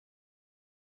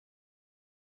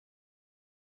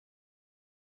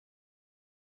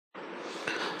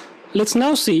Let's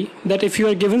now see that if you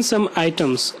are given some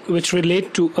items which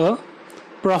relate to a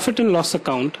profit and loss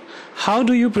account, how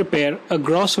do you prepare a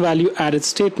gross value added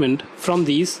statement from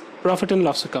these profit and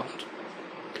loss account?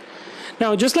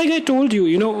 Now, just like I told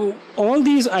you, all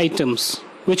these items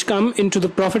which come into the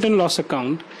profit and loss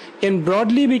account can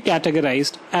broadly be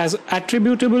categorized as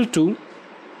attributable to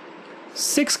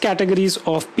 6 categories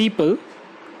of people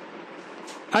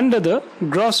under the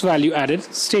gross value added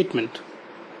statement.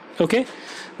 Okay,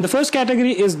 the first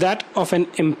category is that of an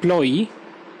employee,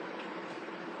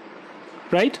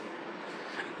 right?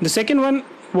 The second one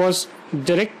was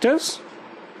directors.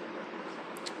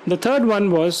 The third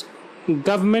one was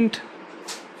government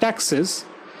taxes.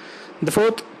 The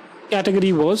fourth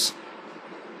category was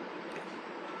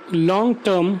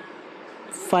long-term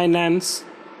finance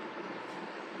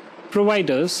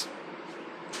providers.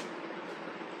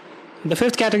 The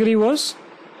fifth category was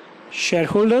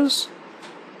shareholders,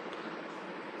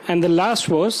 and the last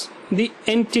was the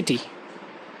entity,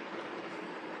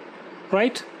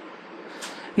 right?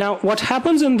 Now what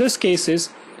happens in this case is,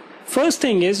 first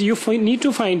thing is you need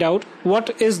to find out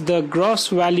what is the gross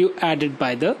value added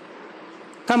by the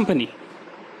company,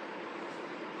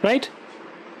 right?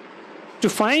 To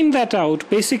find that out,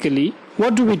 basically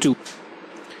what do?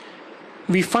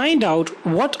 We find out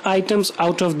what items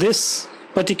out of this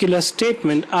particular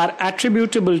statement are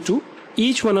attributable to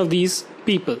each one of these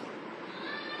people.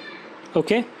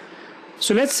 Okay,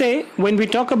 so let's say when we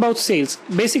talk about sales,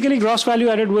 basically gross value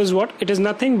added was what? It is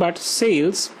nothing but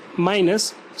sales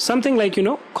minus something like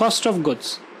cost of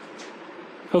goods.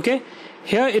 Okay,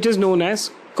 here it is known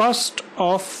as cost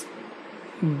of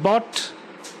bought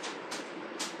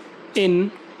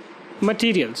in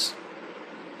materials.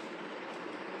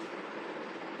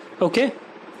 Okay,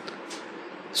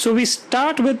 so we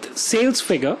start with sales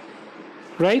figure,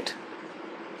 right,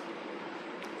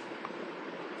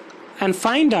 and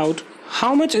find out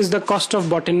how much is the cost of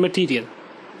bought in material,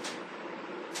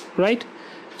 right?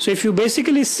 So if you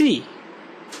basically see,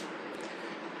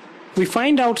 we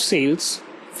find out sales,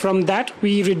 from that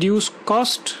we reduce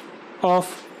cost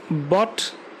of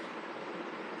bought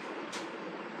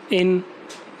in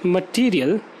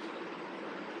material.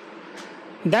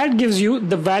 That gives you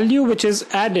the value which is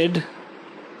added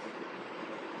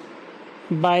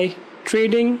by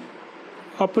trading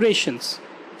operations,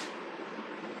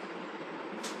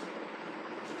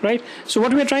 right? So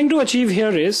what we are trying to achieve here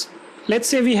is, let's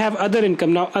say we have other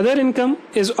income. Now other income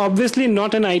is obviously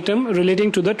not an item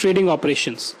relating to the trading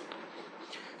operations.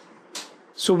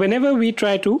 So whenever we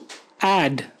try to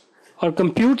add or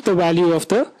compute the value of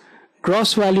the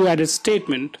gross value added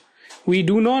statement, we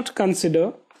do not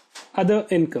consider other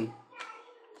income.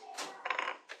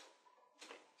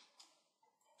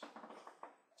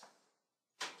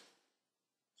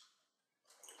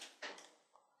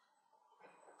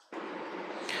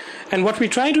 And what we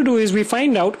try to do is we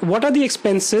find out what are the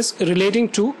expenses relating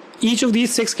to each of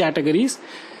these 6 categories.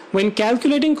 When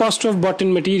calculating cost of bought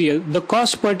in material, the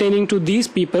cost pertaining to these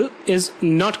people is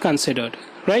not considered,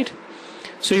 right?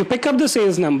 So you pick up the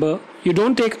sales number, you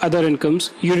don't take other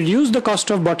incomes, you reduce the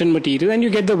cost of bought in material, and you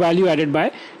get the value added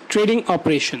by trading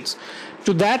operations.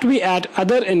 To that we add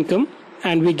other income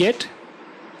and we get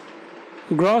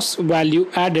gross value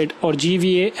added, or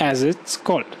GVA as it's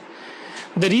called.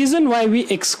 The reason why we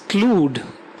exclude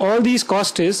all these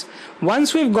costs is,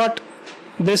 once we've got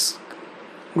this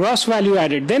gross value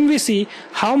added, then we see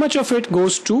how much of it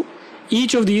goes to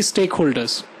each of these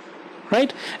stakeholders,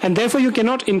 right? And therefore you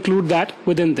cannot include that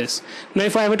within this. Now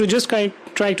if I were to just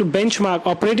try to benchmark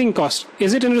operating cost,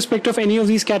 is it in respect of any of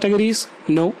these categories?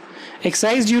 No.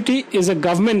 Excise duty is a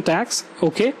government tax,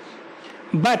 okay,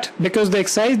 but because the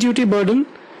excise duty burden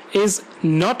is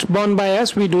not borne by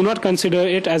us, we do not consider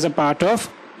it as a part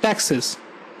of taxes.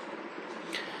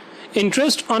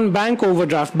 Interest on bank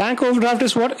overdraft. Bank overdraft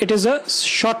is what? It is a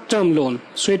short-term loan,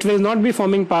 so it will not be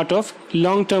forming part of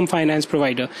long-term finance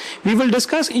provider. We will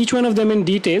discuss each one of them in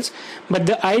details, but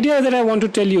the idea that I want to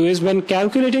tell you is, when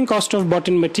calculating cost of bought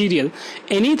in material,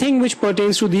 anything which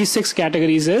pertains to these 6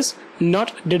 categories is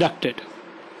not deducted.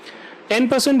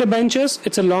 10% debentures,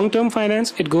 it's a long-term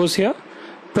finance, it goes here.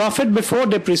 Profit before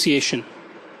depreciation,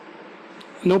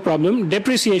 no problem.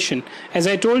 Depreciation, as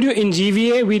I told you, in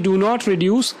GVA we do not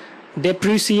reduce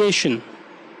depreciation,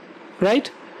 right?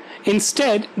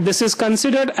 Instead this is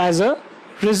considered as a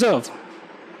reserve.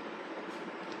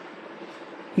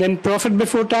 Then profit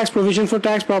before tax, provision for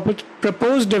tax, profit,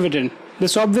 proposed dividend,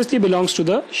 this obviously belongs to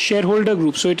the shareholder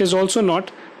group, so it is also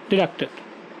not deducted,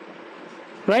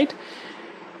 right?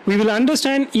 We will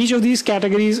understand each of these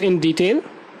categories in detail,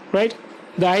 right?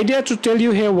 The idea to tell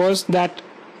you here was that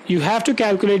you have to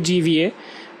calculate GVA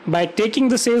By taking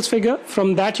the sales figure,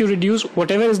 from that you reduce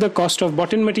whatever is the cost of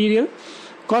bought-in material.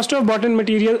 Cost of bought-in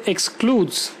material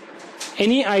excludes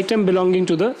any item belonging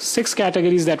to the 6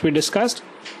 categories that we discussed.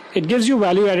 It gives you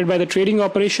value added by the trading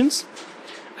operations.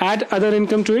 Add other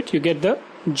income to it, you get the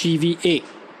GVA.